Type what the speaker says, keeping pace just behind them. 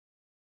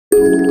In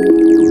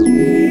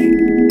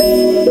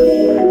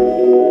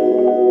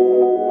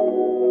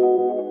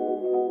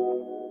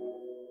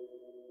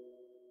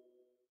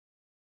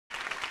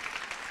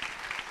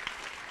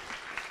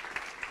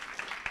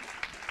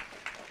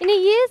a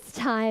year's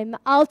time,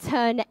 I'll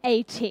turn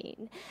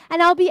 18,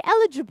 and I'll be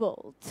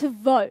eligible to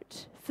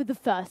vote for the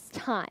first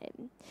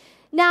time.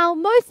 Now,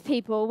 most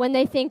people, when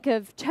they think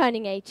of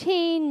turning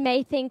 18,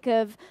 may think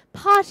of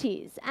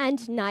parties and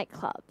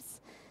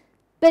nightclubs,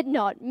 but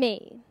not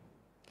me.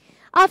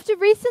 After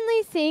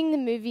recently seeing the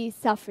movie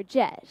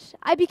Suffragette,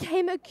 I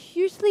became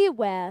acutely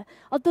aware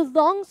of the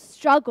long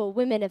struggle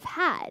women have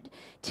had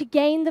to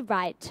gain the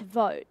right to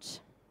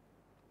vote.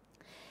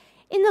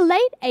 In the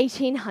late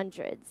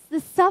 1800s, the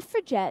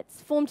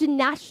suffragettes formed a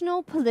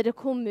national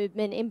political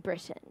movement in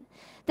Britain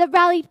that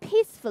rallied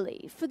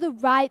peacefully for the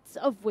rights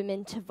of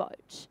women to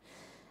vote.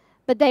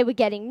 But they were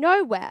getting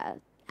nowhere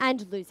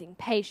and losing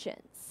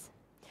patience.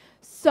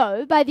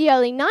 So, by the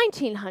early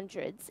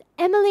 1900s,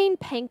 Emmeline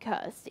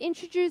Pankhurst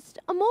introduced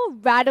a more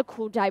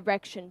radical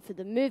direction for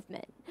the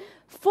movement,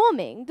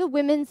 forming the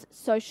Women's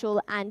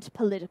Social and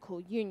Political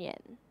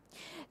Union.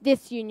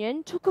 This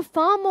union took a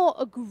far more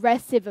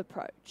aggressive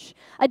approach,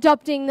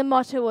 adopting the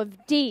motto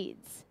of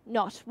deeds,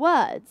 not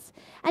words,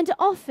 and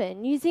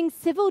often using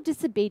civil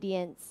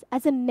disobedience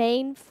as a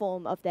main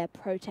form of their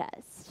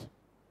protest.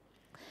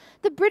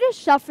 The British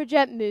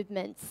suffragette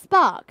movement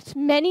sparked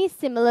many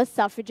similar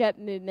suffragette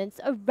movements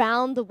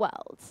around the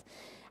world,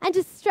 and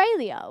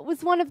Australia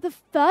was one of the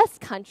first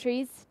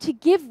countries to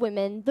give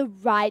women the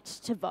right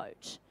to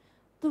vote,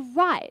 the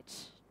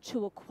right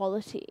to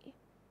equality.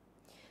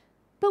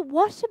 But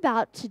what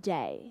about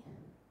today?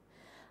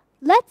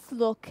 Let's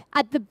look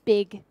at the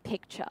big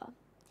picture.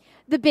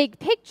 The big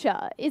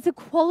picture is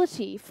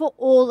equality for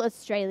all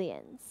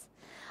Australians.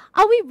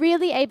 Are we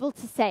really able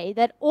to say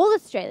that all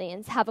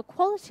Australians have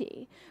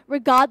equality,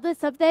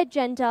 regardless of their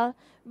gender,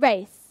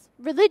 race,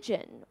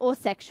 religion, or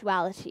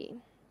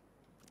sexuality?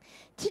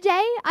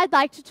 Today, I'd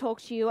like to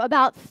talk to you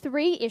about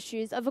 3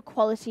 issues of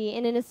equality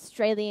in an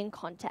Australian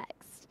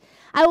context.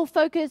 I will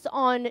focus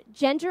on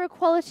gender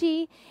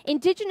equality,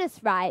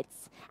 Indigenous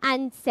rights,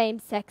 and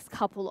same-sex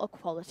couple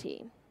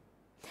equality.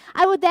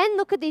 I will then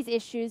look at these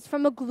issues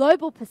from a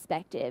global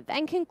perspective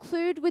and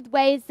conclude with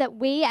ways that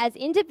we as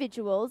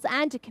individuals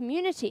and a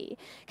community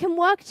can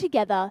work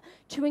together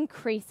to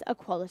increase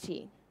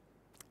equality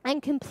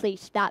and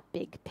complete that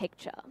big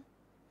picture.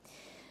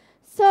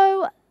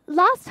 So,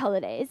 last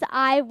holidays,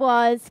 I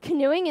was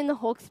canoeing in the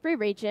Hawkesbury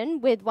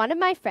region with one of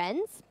my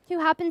friends who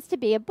happens to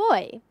be a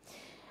boy.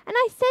 And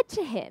I said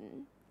to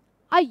him,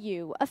 "Are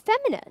you a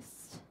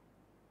feminist?"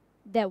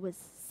 There was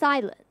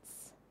silence.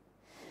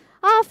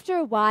 After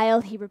a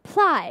while, he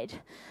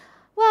replied,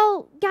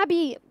 "Well,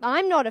 Gabi,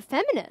 I'm not a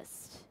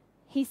feminist."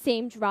 He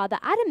seemed rather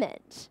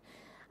adamant.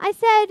 I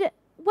said,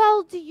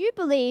 "Well, do you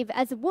believe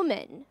as a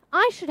woman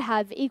I should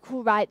have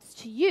equal rights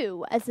to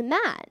you as a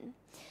man?"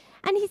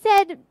 And he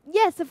said,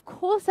 "Yes, of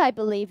course I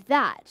believe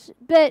that,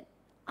 but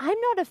I'm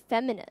not a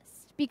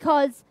feminist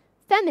because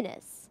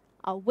feminists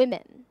are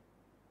women."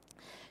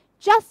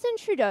 Justin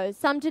Trudeau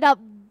summed it up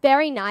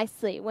very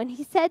nicely when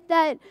he said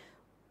that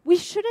we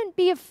shouldn't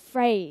be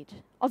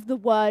afraid of the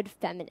word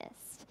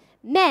feminist.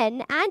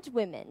 Men and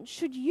women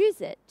should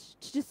use it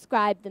to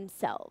describe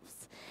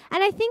themselves.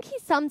 And I think he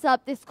sums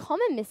up this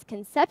common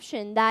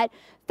misconception that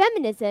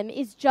feminism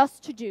is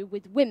just to do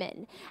with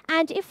women.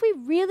 And if we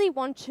really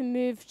want to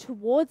move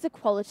towards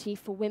equality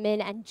for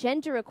women and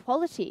gender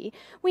equality,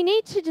 we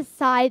need to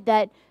decide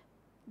that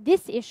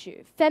this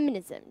issue,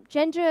 feminism,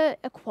 gender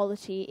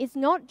equality, is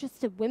not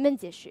just a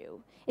women's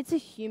issue, it's a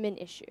human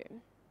issue.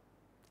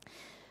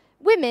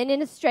 Women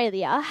in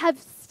Australia have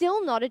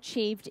still not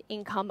achieved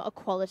income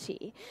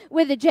equality,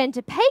 with a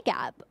gender pay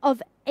gap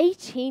of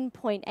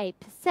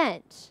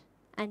 18.8%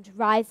 and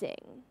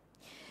rising.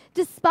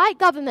 Despite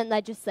government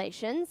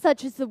legislation,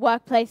 such as the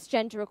Workplace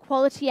Gender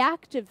Equality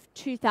Act of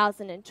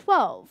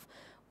 2012,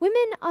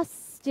 women are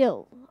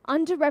still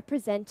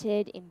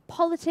underrepresented in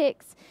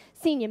politics,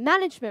 senior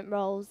management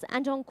roles,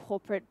 and on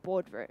corporate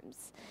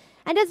boardrooms.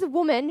 And as a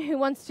woman who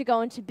wants to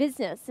go into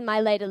business in my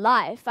later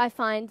life, I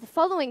find the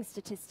following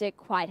statistic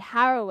quite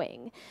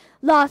harrowing.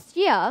 Last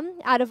year,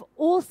 out of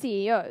all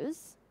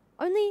CEOs,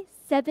 only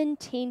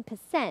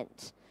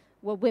 17%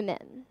 were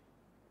women.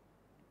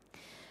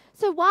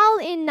 So while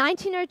in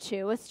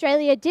 1902,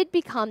 Australia did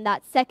become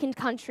that second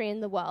country in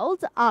the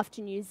world,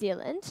 after New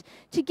Zealand,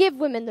 to give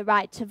women the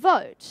right to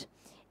vote,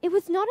 it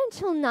was not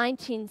until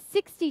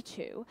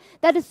 1962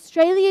 that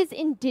Australia's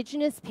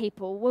Indigenous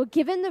people were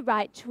given the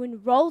right to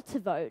enrol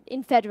to vote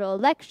in federal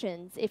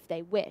elections if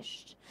they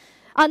wished.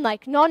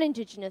 Unlike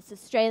non-Indigenous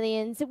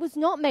Australians, it was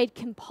not made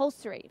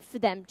compulsory for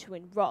them to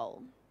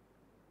enrol.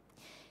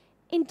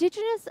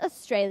 Indigenous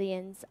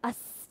Australians are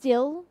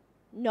still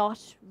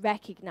not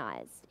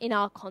recognised in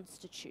our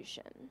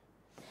constitution,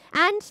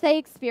 and they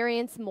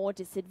experience more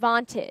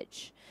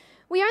disadvantage.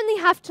 We only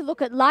have to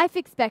look at life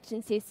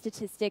expectancy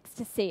statistics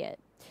to see it.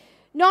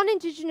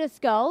 Non-indigenous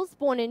girls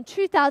born in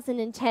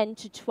 2010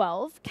 to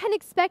 12 can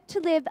expect to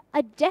live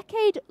a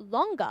decade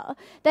longer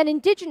than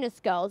indigenous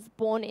girls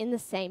born in the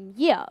same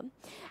year,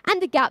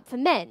 and the gap for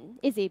men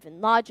is even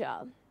larger.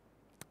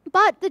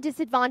 But the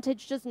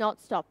disadvantage does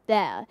not stop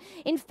there.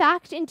 In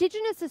fact,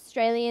 Indigenous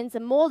Australians are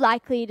more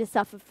likely to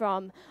suffer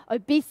from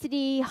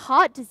obesity,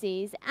 heart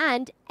disease,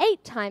 and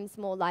 8 times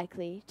more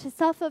likely to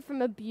suffer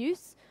from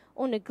abuse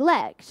or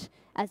neglect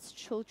as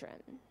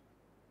children.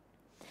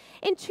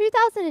 In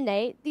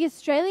 2008, the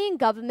Australian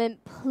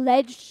government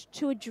pledged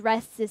to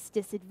address this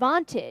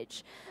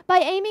disadvantage by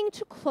aiming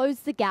to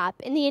close the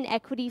gap in the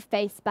inequity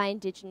faced by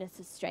Indigenous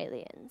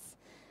Australians.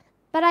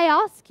 But I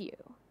ask you,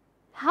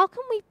 how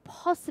can we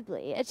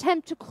possibly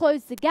attempt to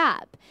close the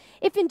gap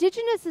if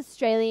Indigenous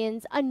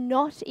Australians are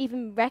not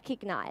even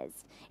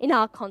recognised in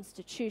our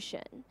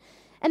Constitution?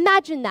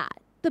 Imagine that.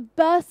 The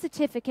birth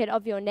certificate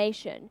of your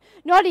nation,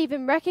 not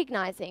even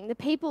recognising the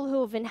people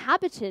who have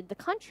inhabited the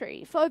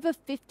country for over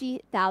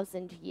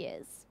 50,000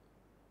 years.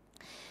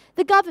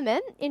 The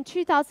government, in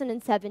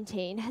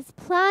 2017, has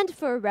planned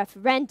for a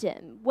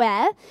referendum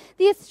where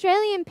the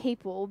Australian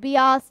people will be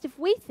asked if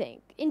we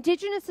think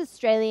Indigenous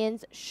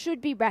Australians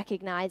should be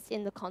recognised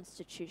in the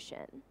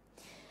Constitution.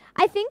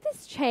 I think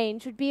this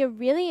change would be a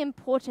really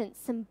important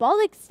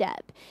symbolic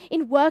step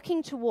in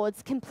working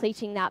towards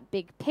completing that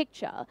big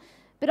picture,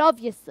 but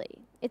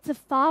obviously, it's a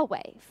far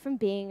way from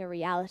being a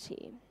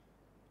reality.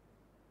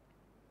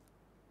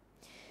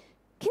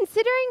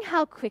 Considering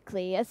how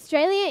quickly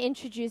Australia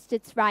introduced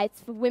its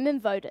rights for women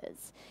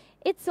voters,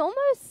 it's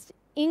almost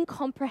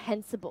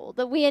incomprehensible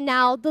that we are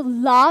now the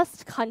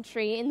last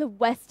country in the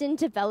Western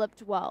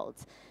developed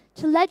world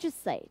to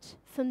legislate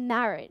for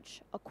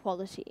marriage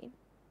equality.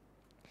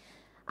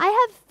 I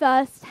have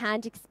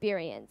first-hand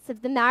experience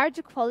of the marriage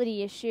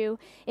equality issue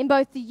in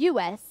both the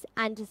US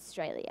and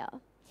Australia.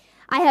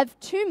 I have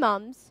 2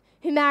 mums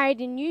who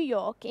married in New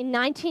York in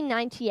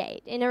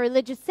 1998 in a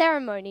religious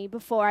ceremony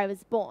before I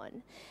was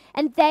born,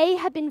 and they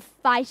have been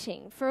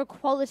fighting for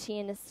equality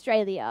in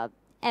Australia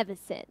ever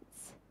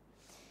since.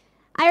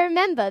 I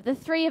remember the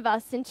 3 of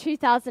us in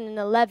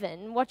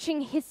 2011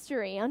 watching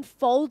history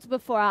unfold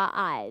before our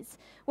eyes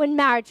when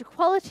marriage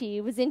equality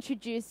was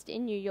introduced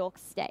in New York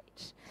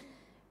State.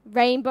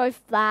 Rainbow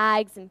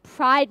flags and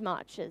pride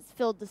marches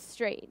filled the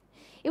street.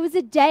 It was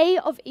a day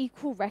of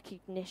equal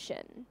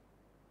recognition.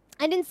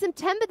 And in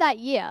September that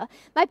year,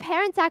 my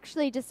parents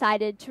actually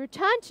decided to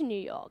return to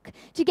New York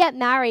to get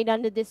married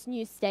under this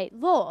new state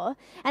law,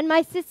 and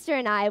my sister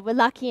and I were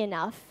lucky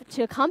enough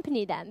to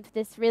accompany them for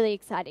this really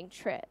exciting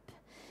trip.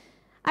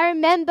 I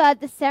remember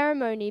at the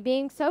ceremony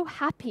being so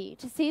happy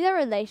to see their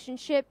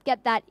relationship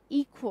get that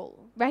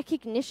equal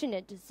recognition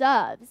it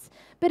deserves,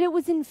 but it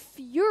was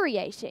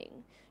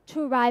infuriating to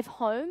arrive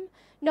home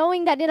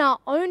knowing that in our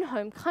own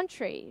home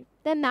country,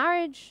 their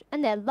marriage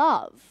and their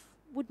love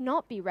would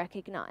not be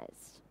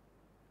recognized.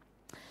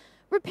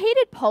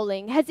 Repeated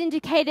polling has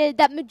indicated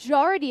that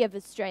majority of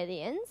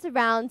Australians,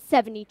 around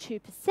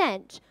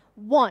 72%,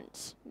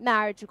 want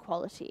marriage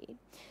equality.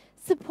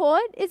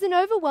 Support is an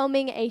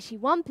overwhelming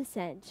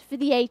 81% for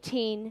the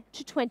 18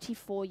 to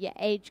 24-year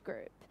age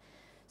group.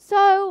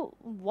 So,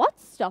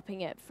 what's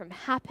stopping it from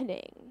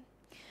happening?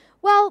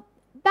 Well,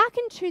 back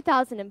in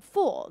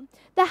 2004,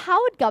 the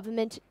Howard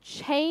government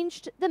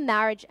changed the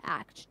Marriage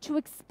Act to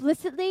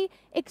explicitly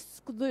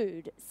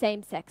exclude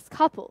same-sex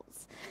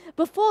couples.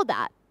 Before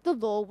that, the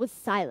law was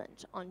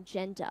silent on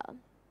gender.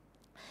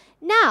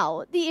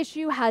 Now, the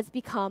issue has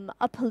become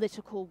a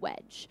political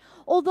wedge.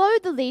 Although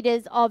the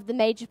leaders of the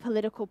major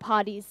political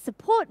parties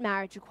support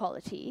marriage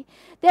equality,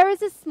 there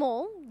is a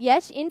small,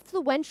 yet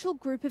influential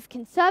group of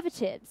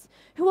conservatives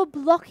who are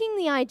blocking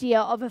the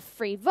idea of a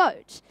free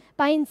vote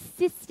by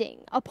insisting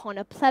upon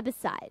a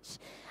plebiscite.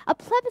 A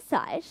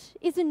plebiscite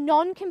is a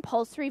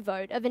non-compulsory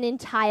vote of an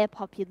entire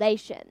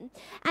population,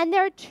 and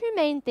there are 2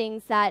 main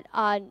things that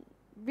are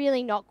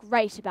really not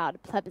great about a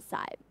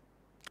plebiscite.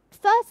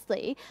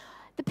 Firstly,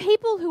 the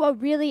people who are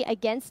really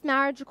against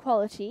marriage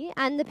equality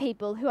and the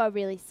people who are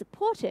really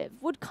supportive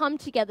would come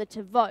together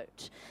to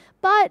vote.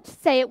 But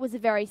say it was a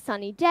very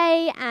sunny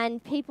day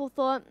and people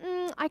thought,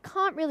 I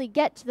can't really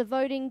get to the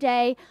voting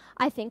day,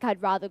 I think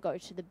I'd rather go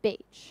to the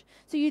beach.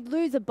 So you'd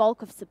lose a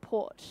bulk of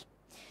support.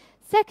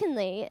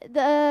 Secondly,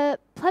 the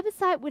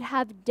plebiscite would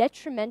have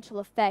detrimental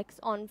effects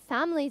on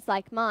families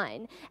like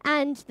mine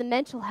and the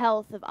mental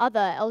health of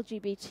other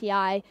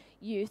LGBTI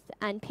youth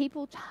and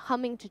people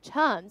coming to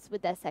terms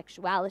with their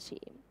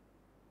sexuality.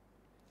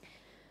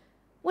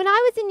 When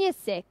I was in Year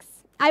 6,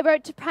 I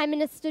wrote to Prime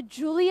Minister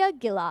Julia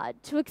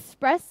Gillard to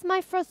express my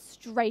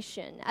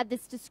frustration at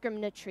this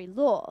discriminatory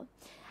law,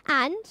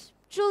 and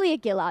Julia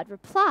Gillard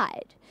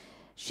replied.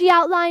 She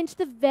outlined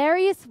the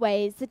various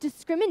ways that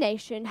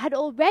discrimination had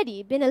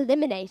already been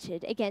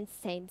eliminated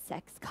against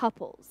same-sex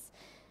couples.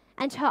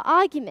 And her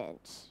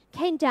argument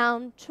came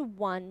down to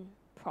one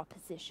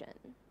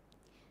proposition: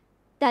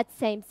 that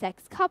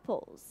same-sex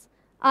couples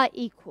are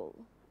equal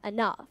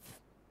enough.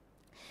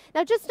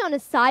 Now, just on a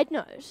side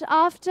note,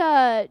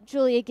 after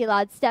Julia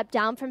Gillard stepped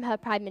down from her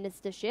prime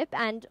ministership,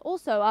 and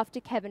also after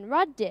Kevin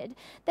Rudd did,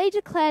 they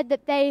declared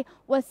that they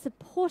were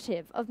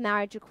supportive of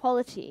marriage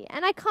equality.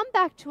 And I come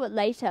back to it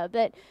later,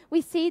 but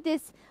we see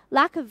this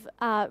lack of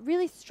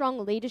really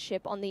strong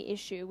leadership on the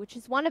issue, which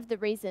is one of the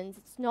reasons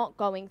it's not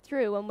going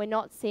through and we're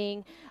not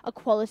seeing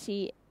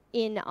equality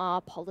in our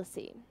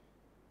policy.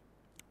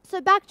 So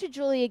back to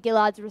Julia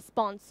Gillard's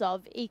response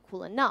of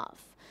equal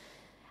enough.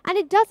 And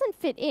it doesn't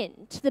fit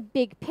in to the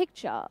big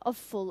picture of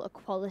full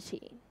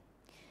equality.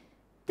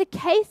 The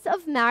case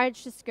of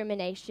marriage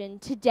discrimination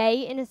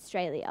today in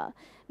Australia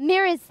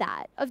mirrors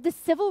that of the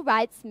civil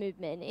rights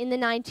movement in the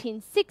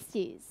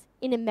 1960s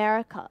in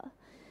America.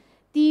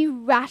 The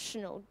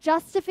irrational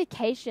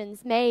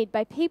justifications made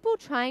by people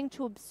trying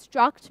to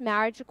obstruct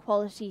marriage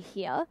equality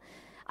here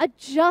are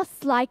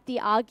just like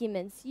the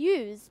arguments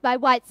used by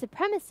white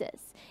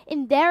supremacists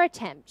in their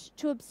attempt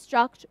to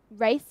obstruct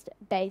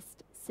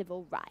race-based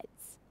civil rights.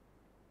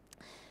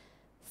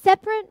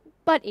 Separate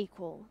but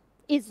equal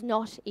is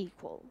not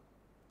equal.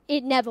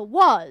 It never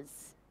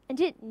was,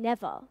 and it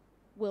never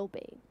will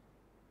be.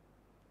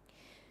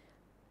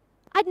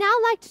 I'd now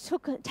like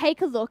to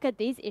take a look at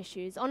these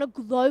issues on a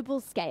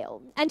global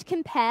scale and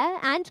compare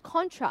and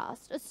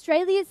contrast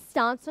Australia's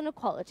stance on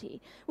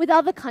equality with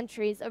other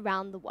countries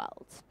around the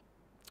world.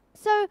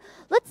 So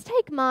let's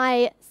take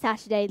my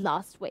Saturday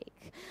last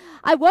week.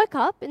 I woke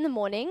up in the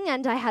morning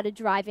and I had a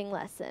driving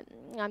lesson.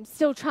 I'm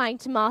still trying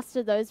to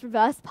master those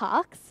reverse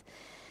parks.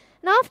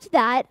 And after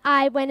that,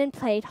 I went and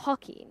played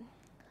hockey.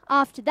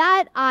 After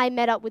that, I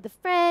met up with a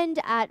friend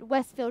at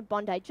Westfield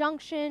Bondi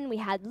Junction. We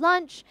had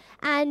lunch,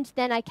 and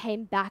then I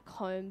came back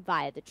home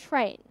via the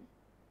train.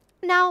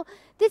 Now,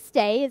 this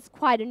day is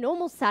quite a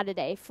normal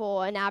Saturday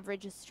for an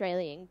average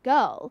Australian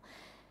girl.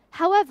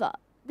 However,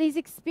 these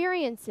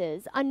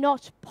experiences are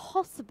not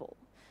possible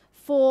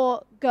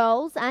for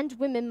girls and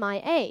women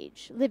my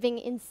age living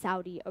in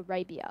Saudi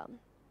Arabia.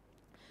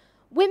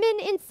 Women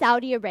in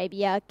Saudi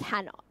Arabia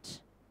cannot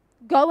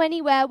go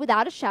anywhere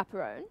without a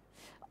chaperone,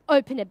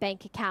 open a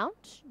bank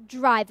account,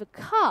 drive a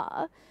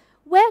car,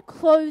 wear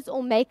clothes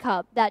or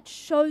makeup that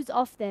shows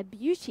off their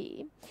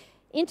beauty,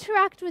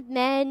 interact with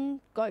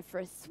men, go for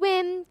a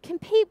swim,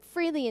 compete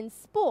freely in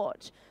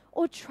sport,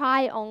 or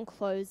try on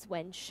clothes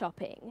when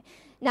shopping.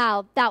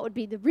 Now, that would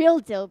be the real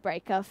deal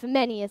breaker for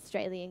many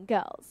Australian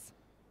girls.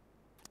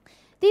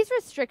 These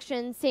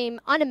restrictions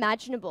seem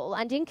unimaginable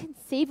and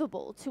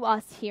inconceivable to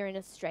us here in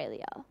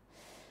Australia.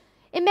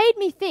 It made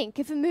me think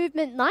if a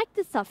movement like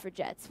the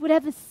suffragettes would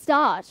ever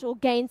start or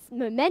gain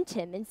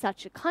momentum in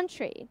such a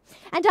country.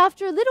 And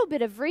after a little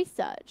bit of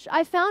research,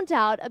 I found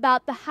out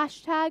about the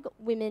hashtag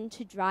Women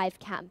to Drive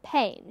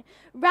campaign,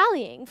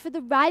 rallying for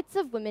the rights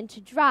of women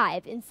to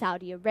drive in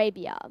Saudi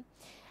Arabia.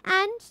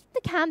 And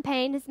the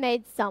campaign has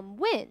made some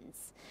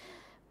wins.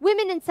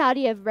 Women in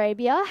Saudi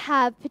Arabia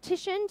have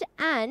petitioned,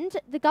 and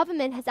the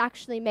government has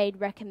actually made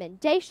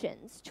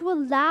recommendations to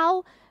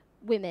allow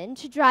women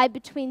to drive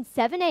between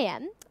 7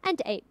 a.m.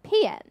 and 8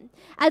 p.m.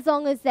 as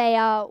long as they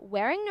are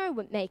wearing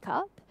no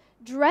makeup,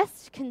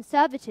 dressed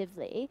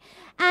conservatively,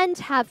 and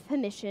have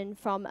permission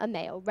from a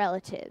male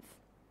relative.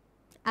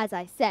 As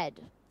I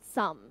said,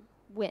 some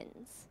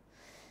wins.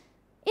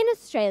 In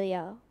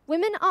Australia,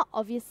 women are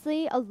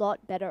obviously a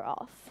lot better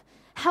off.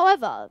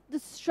 However, the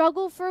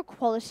struggle for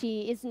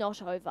equality is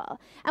not over,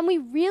 and we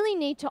really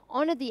need to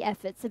honour the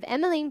efforts of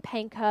Emmeline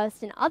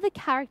Pankhurst and other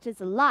characters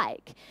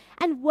alike,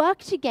 and work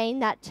to gain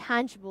that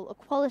tangible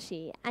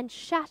equality and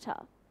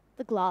shatter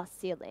the glass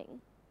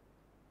ceiling.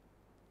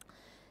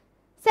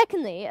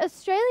 Secondly,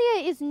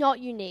 Australia is not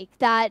unique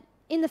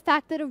in the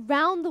fact that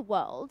around the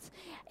world,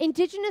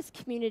 Indigenous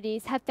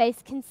communities have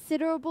faced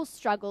considerable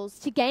struggles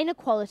to gain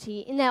equality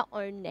in their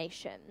own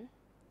nation.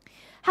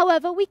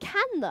 However, we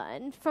can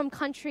learn from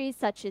countries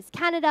such as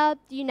Canada,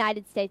 the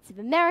United States of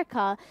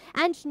America,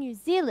 and New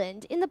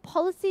Zealand in the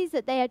policies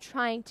that they are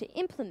trying to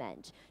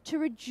implement to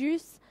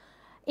reduce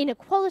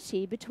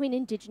inequality between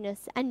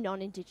Indigenous and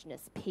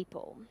non-Indigenous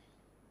people.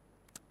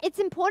 It's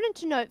important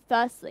to note,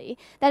 firstly,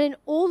 that in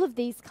all of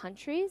these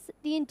countries,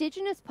 the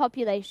Indigenous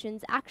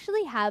populations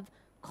actually have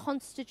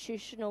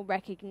constitutional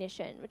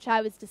recognition, which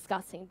I was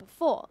discussing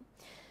before.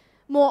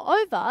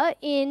 Moreover,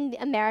 in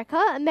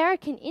America,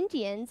 American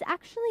Indians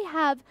actually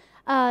have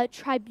a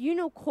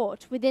tribunal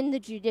court within the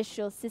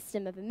judicial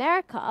system of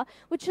America,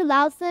 which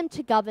allows them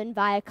to govern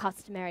via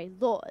customary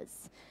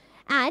laws.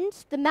 And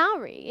the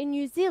Maori in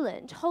New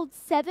Zealand hold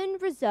 7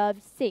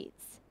 reserved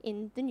seats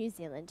in the New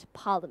Zealand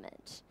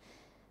Parliament.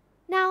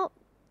 Now,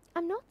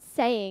 I'm not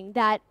saying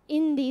that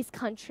in these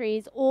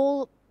countries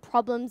all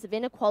problems of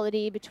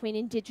inequality between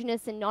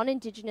Indigenous and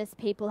non-Indigenous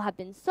people have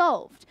been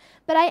solved,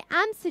 but I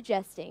am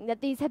suggesting that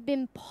these have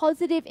been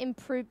positive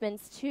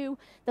improvements to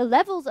the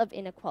levels of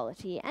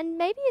inequality, and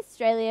maybe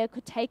Australia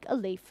could take a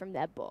leaf from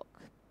their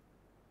book.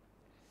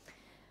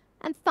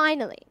 And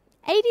finally,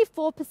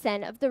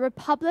 84% of the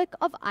Republic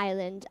of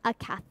Ireland are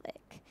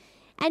Catholic.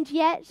 And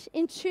yet,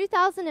 in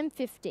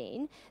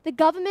 2015, the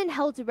government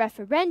held a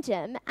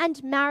referendum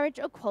and marriage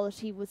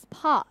equality was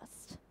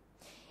passed.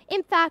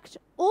 In fact,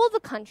 all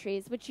the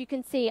countries, which you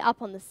can see up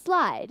on the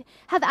slide,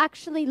 have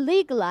actually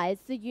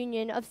legalized the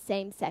union of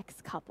same-sex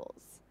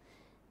couples.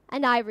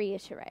 And I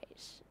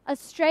reiterate,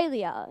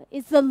 Australia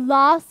is the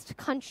last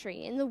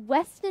country in the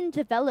Western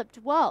developed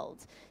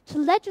world to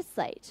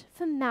legislate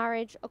for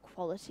marriage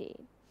equality.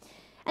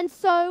 And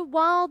so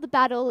while the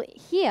battle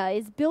here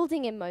is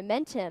building in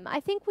momentum, I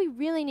think we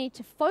really need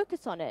to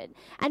focus on it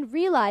and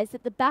realize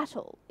that the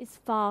battle is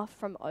far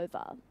from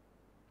over.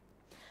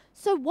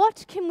 So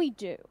what can we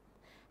do?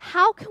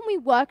 How can we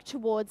work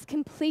towards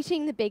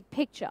completing the big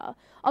picture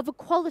of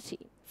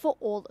equality for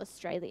all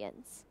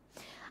Australians?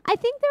 I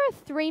think there are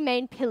three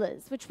main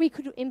pillars which we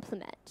could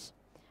implement.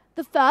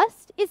 The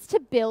first is to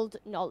build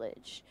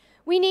knowledge.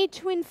 We need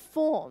to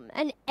inform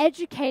and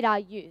educate our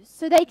youth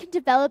so they can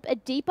develop a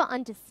deeper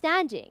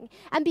understanding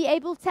and be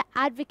able to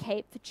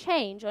advocate for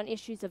change on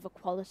issues of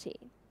equality.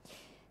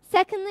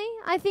 Secondly,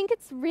 I think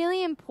it's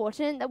really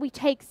important that we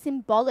take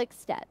symbolic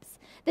steps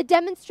that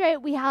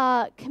demonstrate we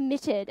are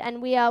committed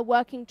and we are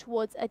working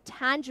towards a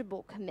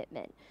tangible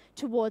commitment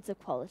towards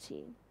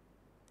equality.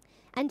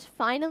 And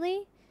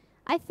finally,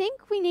 I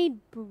think we need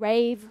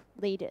brave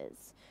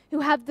leaders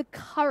who have the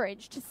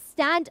courage to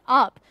stand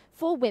up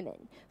for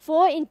women,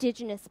 for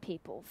Indigenous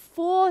people,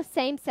 for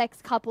same-sex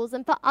couples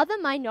and for other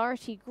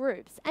minority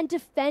groups and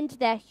defend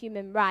their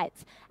human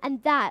rights.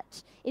 And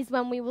that is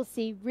when we will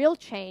see real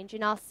change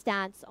in our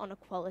stance on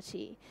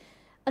equality.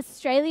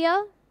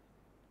 Australia,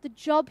 the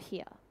job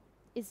here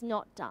is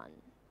not done.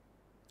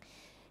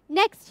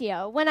 Next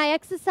year, when I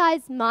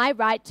exercise my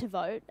right to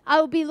vote, I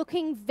will be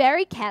looking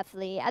very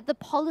carefully at the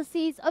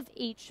policies of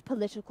each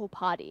political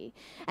party,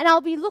 and I'll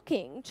be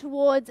looking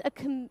towards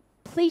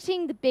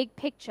completing the big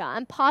picture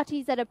and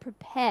parties that are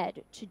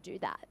prepared to do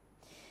that.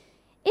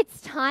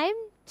 It's time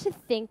to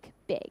think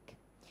big.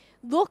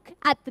 Look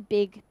at the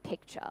big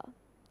picture.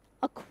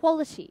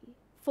 Equality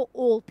for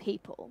all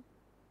people.